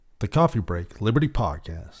The Coffee Break Liberty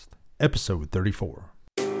Podcast, episode 34.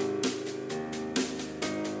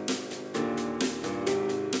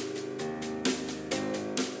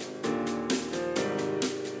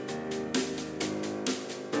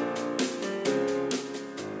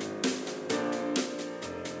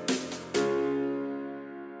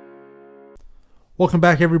 Welcome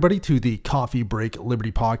back, everybody, to the Coffee Break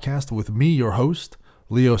Liberty Podcast with me, your host,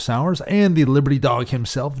 Leo Sowers, and the Liberty Dog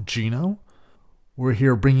himself, Gino. We're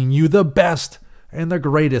here bringing you the best and the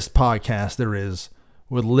greatest podcast there is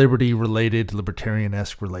with liberty-related,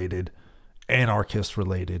 libertarian-esque related,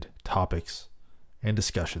 anarchist-related topics and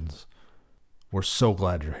discussions. We're so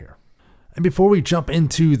glad you're here. And before we jump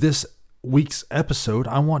into this week's episode,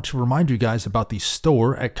 I want to remind you guys about the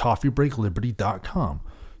store at coffeebreakliberty.com.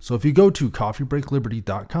 So if you go to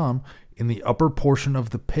coffeebreakliberty.com, in the upper portion of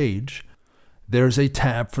the page, there's a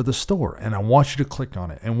tab for the store, and I want you to click on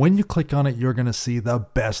it. And when you click on it, you're going to see the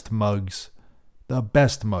best mugs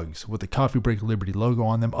with the Coffee Break Liberty logo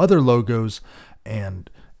on them, other logos, and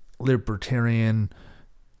libertarian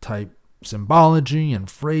type symbology and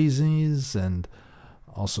phrases, and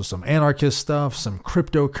also some anarchist stuff, some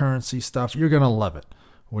cryptocurrency stuff. You're going to love it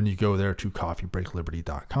when you go there to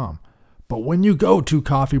coffeebreakliberty.com. But when you go to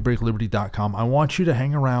coffeebreakliberty.com, I want you to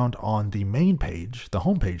hang around on the main page, the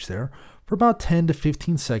homepage there, for about 10 to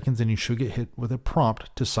 15 seconds, and you should get hit with a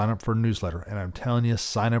prompt to sign up for a newsletter. And I'm telling you,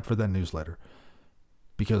 sign up for that newsletter.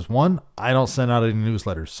 Because one, I don't send out any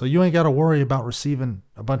newsletters, so you ain't got to worry about receiving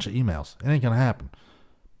a bunch of emails. It ain't going to happen.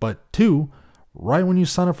 But two, right when you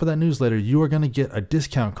sign up for that newsletter, you are going to get a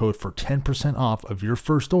discount code for 10% off of your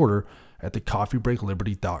first order at the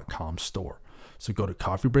coffeebreakliberty.com store. So go to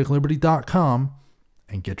coffeebreakliberty.com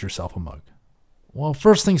and get yourself a mug. Well,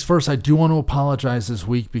 first things first, I do want to apologize this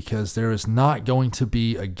week because there is not going to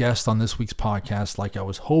be a guest on this week's podcast like I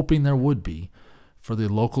was hoping there would be for the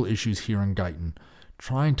local issues here in Guyton.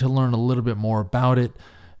 Trying to learn a little bit more about it,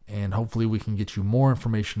 and hopefully we can get you more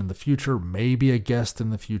information in the future, maybe a guest in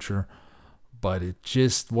the future, but it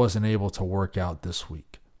just wasn't able to work out this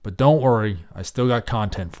week. But don't worry, I still got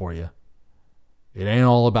content for you. It ain't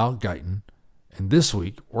all about Guyton. And this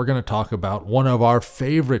week, we're going to talk about one of our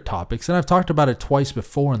favorite topics, and I've talked about it twice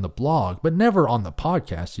before in the blog, but never on the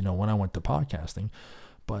podcast, when I went to podcasting,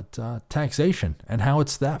 but taxation and how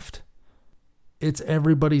it's theft. It's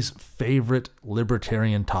everybody's favorite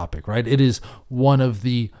libertarian topic, right? It is one of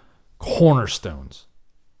the cornerstones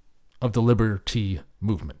of the liberty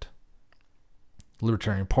movement. The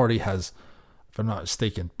Libertarian Party has, if I'm not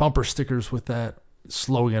mistaken, bumper stickers with that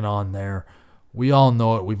slogan on there. We all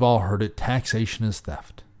know it. We've all heard it. Taxation is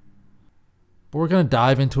theft. But we're going to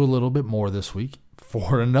dive into a little bit more this week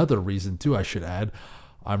for another reason, too, I should add.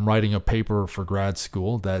 I'm writing a paper for grad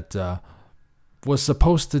school that was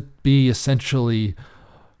supposed to be essentially,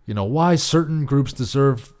 why certain groups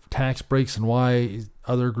deserve tax breaks and why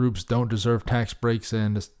other groups don't deserve tax breaks.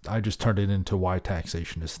 And I just turned it into why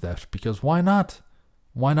taxation is theft. Because why not?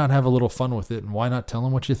 Why not have a little fun with it? And why not tell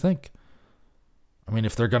them what you think? I mean,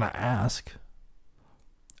 if they're going to ask,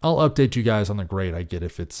 I'll update you guys on the grade I get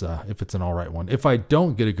if it's an all right one. If I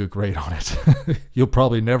don't get a good grade on it, you'll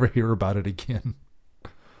probably never hear about it again.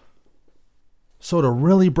 So to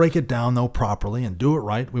really break it down, though, properly and do it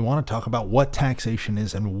right, we want to talk about what taxation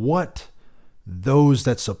is and what those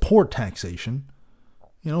that support taxation,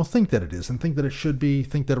 think that it is and think that it should be,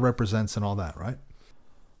 think that it represents and all that, right?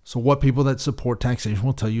 So what people that support taxation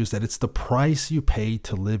will tell you is that it's the price you pay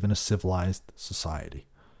to live in a civilized society.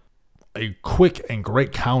 A quick and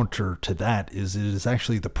great counter to that is it is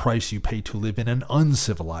actually the price you pay to live in an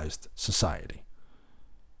uncivilized society.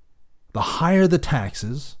 The higher the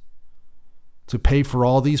taxes to pay for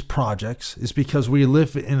all these projects is because we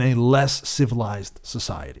live in a less civilized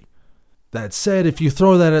society. That said, if you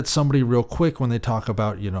throw that at somebody real quick when they talk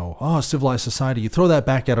about, civilized society, you throw that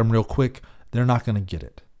back at them real quick, they're not going to get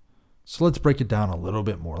it. So let's break it down a little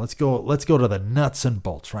bit more. Let's go to the nuts and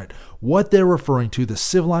bolts, right? What they're referring to, the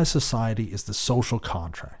civilized society, is the social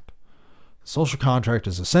contract. The social contract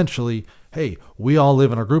is essentially, hey, we all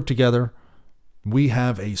live in a group together. We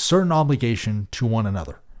have a certain obligation to one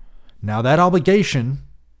another. Now that obligation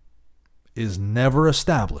is never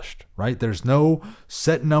established, right? There's no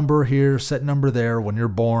set number here, set number there when you're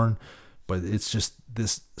born, but it's just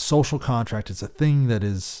this social contract. It's a thing that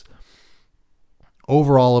is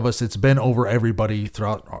over all of us. It's been over everybody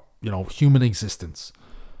throughout, human existence,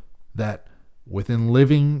 that within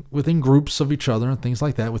living within groups of each other and things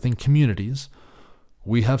like that, within communities,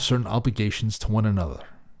 we have certain obligations to one another.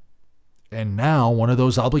 And now one of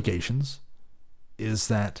those obligations is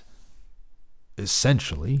that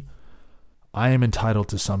essentially I am entitled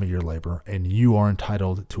to some of your labor, and you are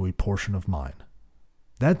entitled to a portion of mine.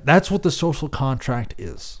 That's what the social contract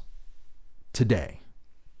is today.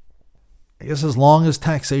 I guess as long as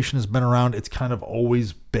taxation has been around, it's kind of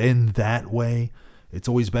always been that way. It's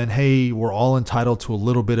always been, hey, we're all entitled to a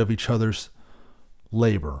little bit of each other's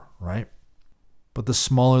labor, right? But the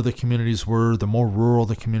smaller the communities were, the more rural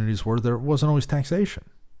the communities were, there wasn't always taxation.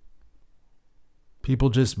 People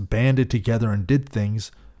just banded together and did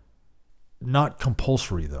things, not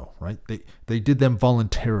compulsory though, right? They did them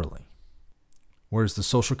voluntarily. Whereas the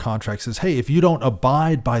social contract says, hey, if you don't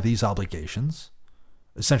abide by these obligations,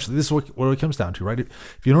 essentially this is what it comes down to, right?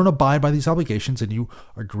 If you don't abide by these obligations and you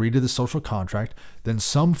agree to the social contract, then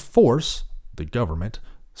some force, the government,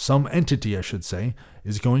 some entity, I should say,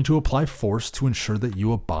 is going to apply force to ensure that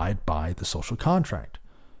you abide by the social contract.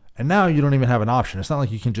 And now you don't even have an option. It's not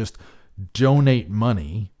like you can just donate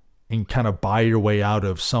money and kind of buy your way out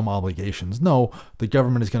of some obligations. No, the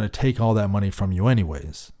government is going to take all that money from you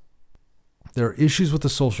anyways. There are issues with the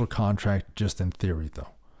social contract just in theory, though.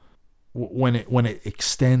 When it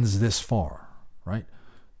extends this far, right?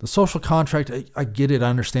 The social contract, I get it, I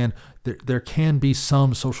understand. There can be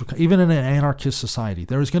some social, even in an anarchist society,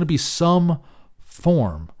 there is going to be some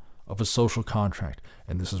form of a social contract.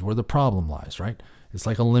 And this is where the problem lies, right? It's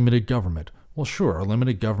like a limited government. Well, sure, a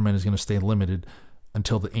limited government is going to stay limited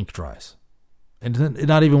until the ink dries. And then,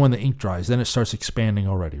 not even when the ink dries, then it starts expanding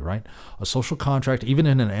already, right? A social contract, even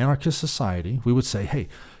in an anarchist society, we would say, hey,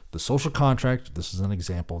 the social contract, this is an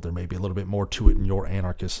example. There may be a little bit more to it in your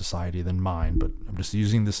anarchist society than mine, but I'm just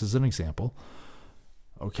using this as an example.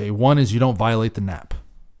 Okay, one is you don't violate the NAP.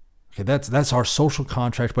 Okay, that's our social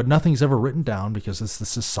contract, but nothing's ever written down because it's the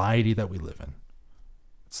society that we live in.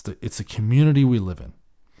 It's the community we live in.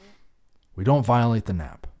 We don't violate the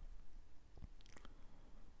NAP.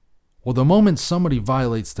 Well, the moment somebody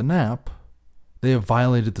violates the NAP, they have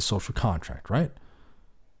violated the social contract, right?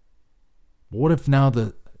 What if now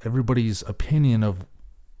everybody's opinion of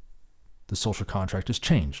the social contract has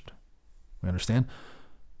changed? We understand?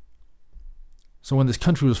 So when this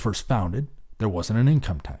country was first founded, there wasn't an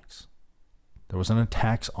income tax. There wasn't a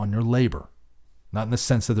tax on your labor, not in the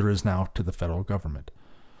sense that there is now to the federal government.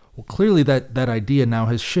 Well, clearly that idea now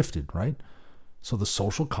has shifted, right? So the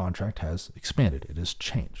social contract has expanded. It has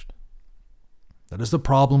changed. That is the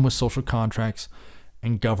problem with social contracts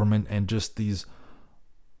and government and just these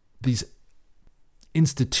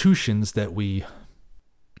institutions that we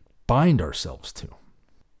bind ourselves to.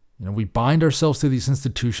 You know, we bind ourselves to these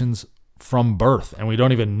institutions from birth and we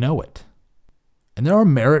don't even know it. And there are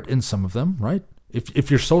merit in some of them, right?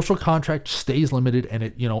 If your social contract stays limited and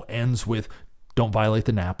it, ends with don't violate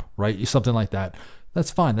the NAP, right? Something like that.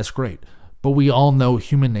 That's fine. That's great. But we all know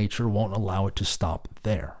human nature won't allow it to stop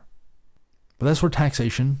there. But that's where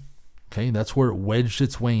taxation, okay, that's where it wedged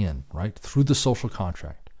its way in, right? Through the social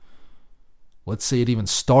contract. Let's say it even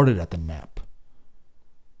started at the NAP.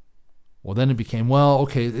 Well, then it became, well,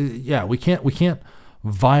 okay, yeah, we can't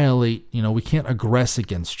violate, we can't aggress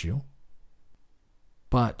against you.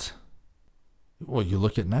 But, well, you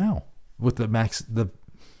look at now with the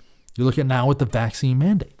vaccine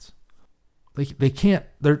mandates. They can't,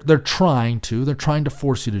 they're trying to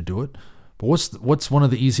force you to do it. But what's one of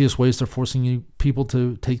the easiest ways they're forcing people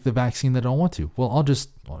to take the vaccine that don't want to? Well,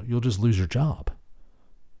 you'll just lose your job.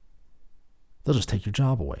 They'll just take your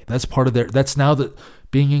job away. That's part of that's now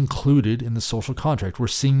being included in the social contract. We're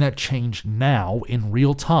seeing that change now in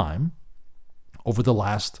real time over the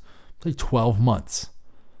last, say, 12 months.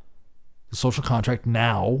 The social contract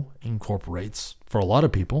now incorporates, for a lot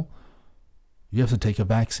of people, you have to take a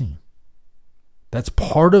vaccine. That's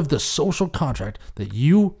part of the social contract that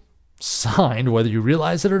you signed, whether you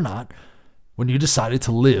realize it or not, when you decided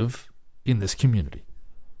to live in this community.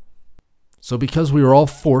 So because we were all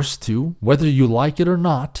forced to, whether you like it or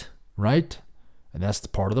not, right? And that's the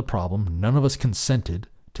part of the problem. None of us consented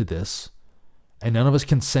to this, and none of us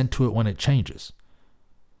consent to it when it changes.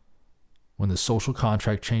 When the social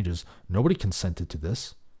contract changes, nobody consented to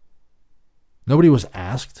this. Nobody was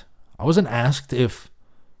asked. I wasn't asked if,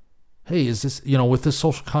 hey, is this, with this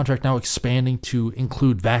social contract now expanding to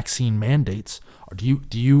include vaccine mandates, do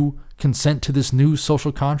you consent to this new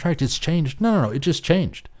social contract? It's changed. No, it just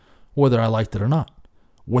changed. Whether I liked it or not.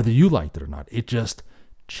 Whether you liked it or not. It just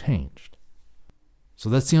changed. So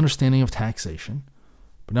that's the understanding of taxation.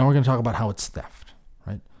 But now we're going to talk about how it's theft,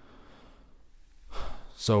 right?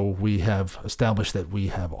 So we have established that we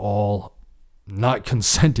have all not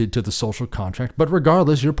consented to the social contract, but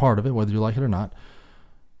regardless, you're part of it, whether you like it or not.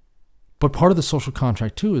 But part of the social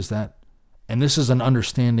contract, too, is that, and this is an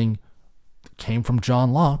understanding that came from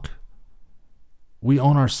John Locke, we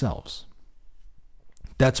own ourselves.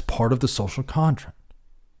 That's part of the social contract.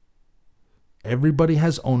 Everybody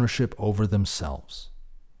has ownership over themselves.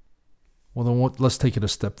 Well, then let's take it a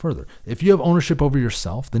step further. If you have ownership over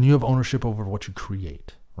yourself, then you have ownership over what you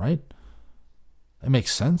create, right? That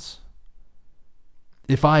makes sense.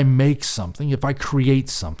 If I make something, if I create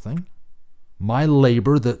something, my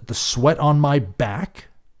labor, the sweat on my back,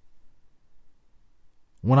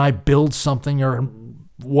 when I build something or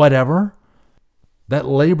whatever, that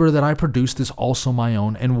labor that I produced is also my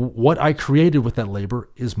own, and what I created with that labor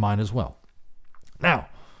is mine as well. Now,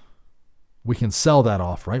 we can sell that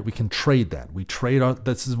off, right? We can trade that.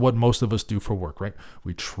 This is what most of us do for work, right?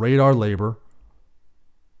 We trade our labor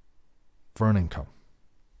for an income,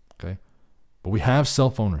 okay? But we have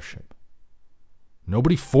self-ownership.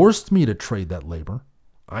 Nobody forced me to trade that labor.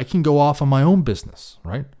 I can go off on my own business,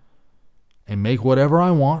 right? And make whatever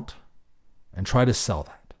I want and try to sell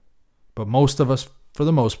that. But most of us, for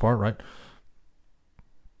the most part, right?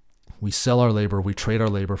 We sell our labor, we trade our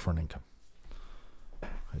labor for an income.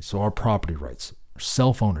 Okay, so our property rights,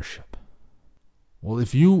 self-ownership. Well,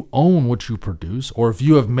 if you own what you produce, or if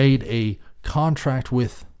you have made a contract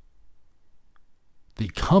with the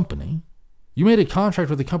company, you made a contract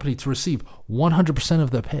with the company to receive 100%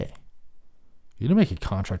 of the pay. You didn't make a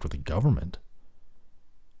contract with the government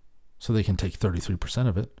so they can take 33%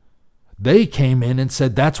 of it. They came in and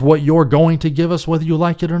said, that's what you're going to give us whether you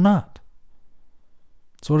like it or not.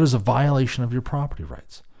 So it is a violation of your property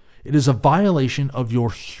rights. It is a violation of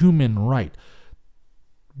your human right.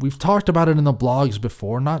 We've talked about it in the blogs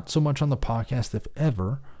before, not so much on the podcast if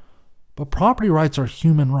ever, but property rights are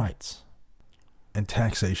human rights. And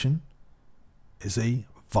taxation is a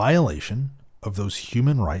violation of those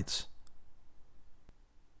human rights,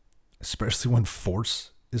 especially when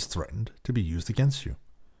force is threatened to be used against you.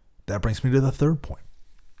 That brings me to the third point.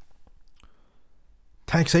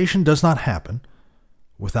 Taxation does not happen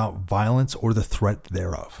without violence or the threat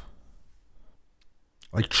thereof.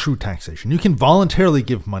 Like true taxation. You can voluntarily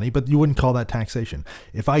give money, but you wouldn't call that taxation.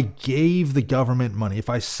 If I gave the government money, if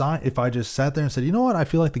I just sat there and said, you know what, I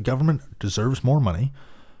feel like the government deserves more money,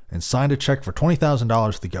 and signed a check for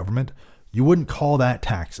 $20,000 to the government, you wouldn't call that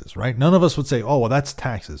taxes, right? None of us would say, oh, well, that's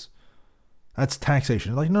taxes. That's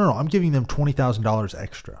taxation. Like, no, I'm giving them $20,000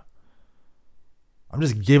 extra. I'm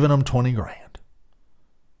just giving them $20,000.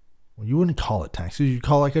 Well, you wouldn't call it taxes. You'd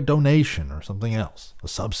call it like a donation or something else, a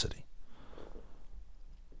subsidy.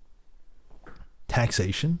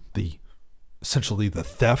 Taxation, essentially the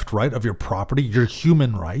theft, right, of your property, your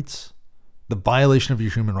human rights, the violation of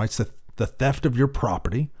your human rights, the theft of your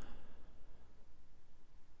property,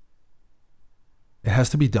 it has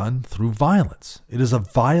to be done through violence. It is a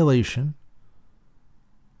violation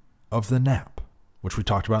of the NAP, which we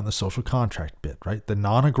talked about in the social contract bit, right? The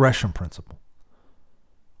non-aggression principle.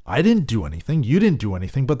 I didn't do anything, you didn't do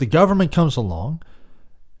anything, but the government comes along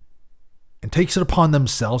and takes it upon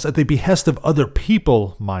themselves at the behest of other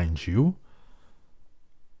people, mind you,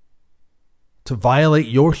 to violate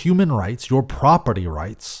your human rights, your property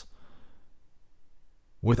rights,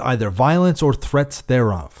 with either violence or threats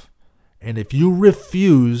thereof. And if you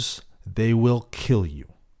refuse, they will kill you.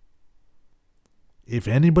 If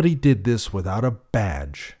anybody did this without a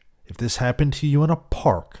badge, if this happened to you in a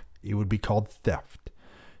park, it would be called theft.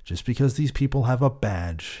 Just because these people have a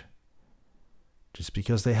badge, just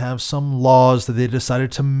because they have some laws that they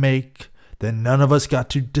decided to make that none of us got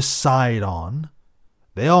to decide on,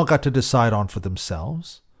 they all got to decide on for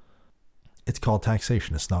themselves, it's called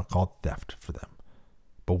taxation. It's not called theft for them.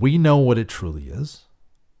 But we know what it truly is.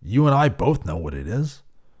 You and I both know what it is.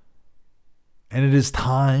 And it is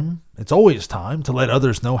time, it's always time to let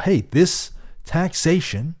others know, hey, this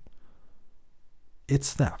taxation,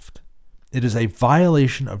 it's theft. It is a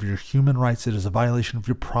violation of your human rights. It is a violation of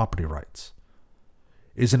your property rights.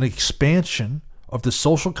 It is an expansion of the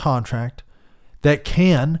social contract that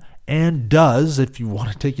can and does, if you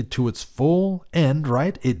want to take it to its full end,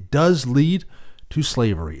 right, it does lead to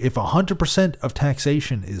slavery. If 100% of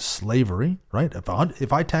taxation is slavery, right,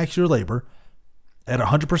 if I tax your labor at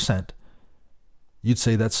 100%, you'd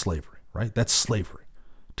say that's slavery, right? That's slavery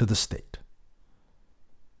to the state.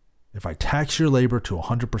 If I tax your labor to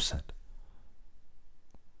 100%,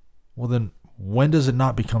 well then, when does it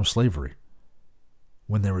not become slavery?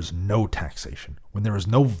 When there is no taxation, when there is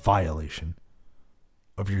no violation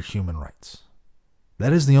of your human rights.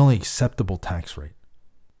 That is the only acceptable tax rate.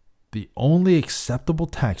 The only acceptable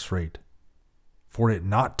tax rate for it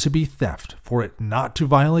not to be theft, for it not to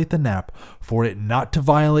violate the NAP, for it not to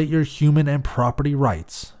violate your human and property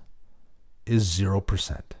rights is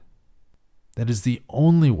 0%. That is the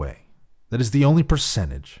only way, that is the only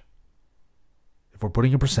percentage. if we're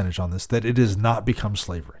putting a percentage on this, that it does not become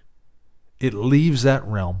slavery. It leaves that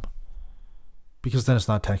realm because then it's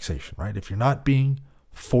not taxation, right? If you're not being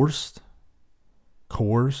forced,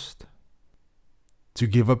 coerced to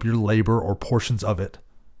give up your labor or portions of it,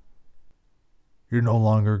 you're no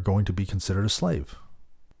longer going to be considered a slave.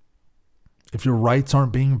 If your rights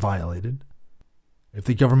aren't being violated, if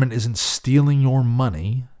the government isn't stealing your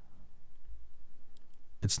money,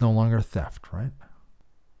 it's no longer theft, right?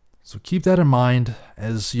 So keep that in mind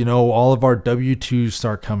as, all of our W-2s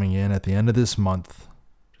start coming in at the end of this month.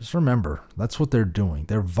 Just remember, that's what they're doing.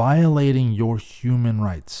 They're violating your human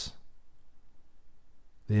rights.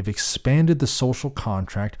 They've expanded the social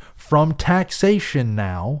contract from taxation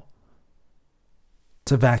now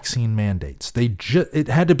to vaccine mandates. It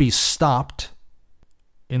had to be stopped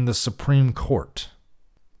in the Supreme Court.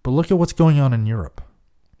 But look at what's going on in Europe.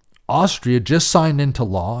 Austria just signed into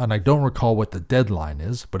law, and I don't recall what the deadline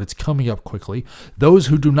is, but it's coming up quickly. Those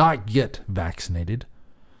who do not get vaccinated,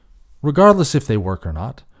 regardless if they work or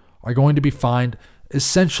not, are going to be fined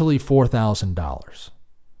essentially $4,000.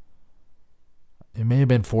 It may have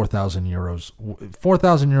been 4,000 euros.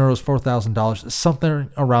 4,000 euros, $4,000, something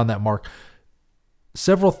around that mark.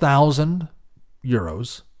 Several thousand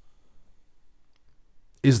euros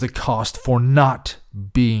is the cost for not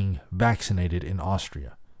being vaccinated in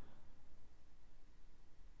Austria.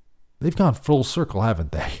 They've gone full circle,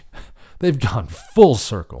 haven't they? They've gone full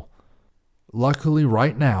circle. Luckily,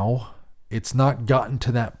 right now, it's not gotten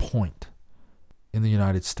to that point in the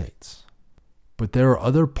United States. But there are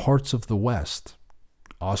other parts of the West,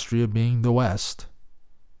 Austria being the West,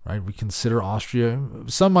 right? We consider Austria,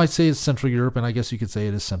 some might say it's Central Europe, and I guess you could say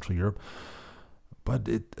it is Central Europe. But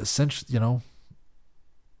it essentially,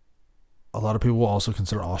 a lot of people will also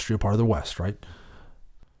consider Austria part of the West, right?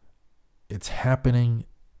 It's happening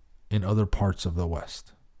in other parts of the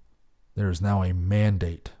West. There is now a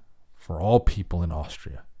mandate for all people in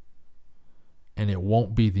Austria. And it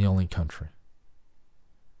won't be the only country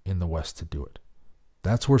in the West to do it.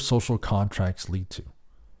 That's where social contracts lead to.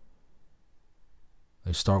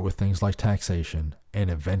 They start with things like taxation, and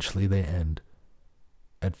eventually they end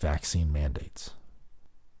at vaccine mandates.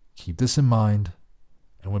 Keep this in mind.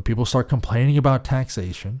 And when people start complaining about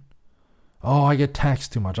taxation, I get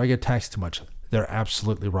taxed too much, they're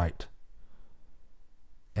absolutely right.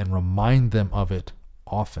 And remind them of it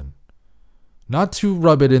often. Not to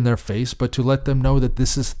rub it in their face, but to let them know that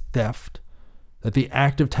this is theft, that the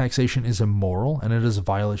act of taxation is immoral, and it is a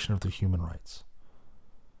violation of their human rights.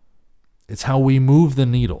 It's how we move the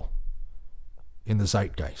needle in the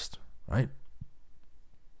zeitgeist, right?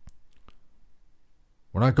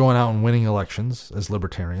 We're not going out and winning elections as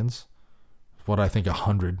libertarians. What I think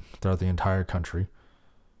 100 throughout the entire country.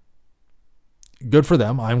 Good for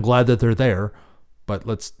them. I'm glad that they're there. But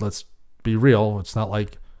let's be real. It's not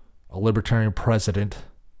like a libertarian president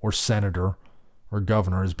or senator or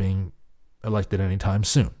governor is being elected anytime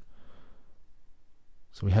soon.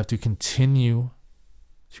 So we have to continue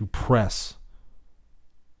to press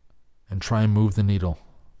and try and move the needle.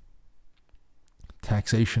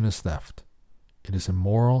 Taxation is theft. It is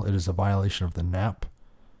immoral. It is a violation of the NAP.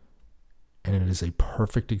 And it is a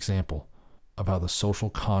perfect example of how the social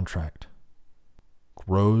contract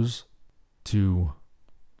grows to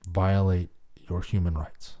violate your human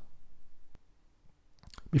rights.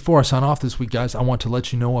 Before I sign off this week, guys, I want to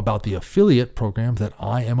let you know about the affiliate program that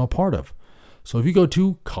I am a part of. So if you go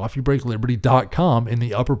to coffeebreakliberty.com, in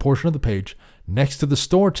the upper portion of the page, next to the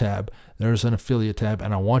store tab, there's an affiliate tab,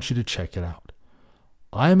 and I want you to check it out.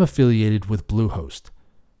 I am affiliated with Bluehost.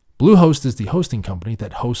 Bluehost is the hosting company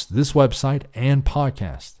that hosts this website and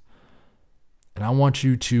podcast. And I want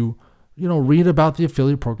you to, read about the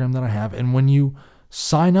affiliate program that I have. And when you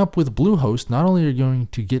sign up with Bluehost, not only are you going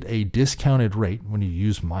to get a discounted rate when you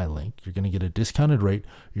use my link, you're going to get a discounted rate.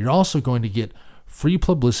 You're also going to get free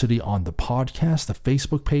publicity on the podcast, the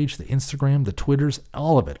Facebook page, the Instagram, the Twitters,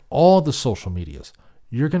 all of it, all the social medias.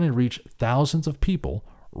 You're going to reach thousands of people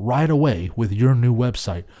right away with your new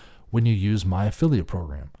website when you use my affiliate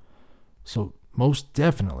program. So most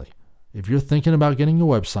definitely, if you're thinking about getting a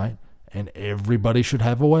website, and everybody should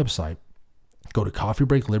have a website, go to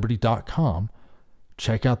coffeebreakliberty.com,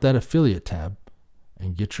 check out that affiliate tab,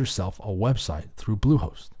 and get yourself a website through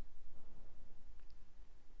Bluehost.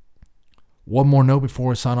 One more note before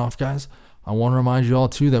we sign off, guys. I want to remind you all,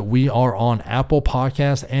 too, that we are on Apple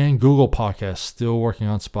Podcasts and Google Podcasts. Still working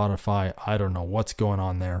on Spotify. I don't know what's going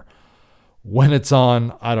on there. When it's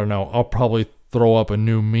on, I don't know. I'll probably throw up a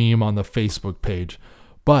new meme on the Facebook page.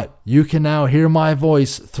 But you can now hear my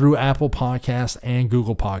voice through Apple Podcasts and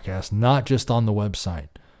Google Podcasts, not just on the website.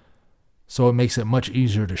 So it makes it much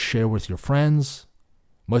easier to share with your friends,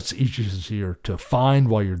 much easier to find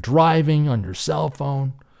while you're driving on your cell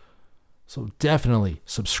phone. So definitely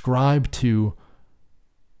subscribe to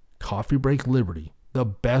Coffee Break Liberty, the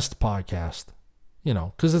best podcast,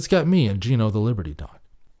 because it's got me and Gino the Liberty Dog.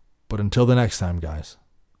 But until the next time, guys,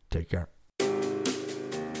 take care.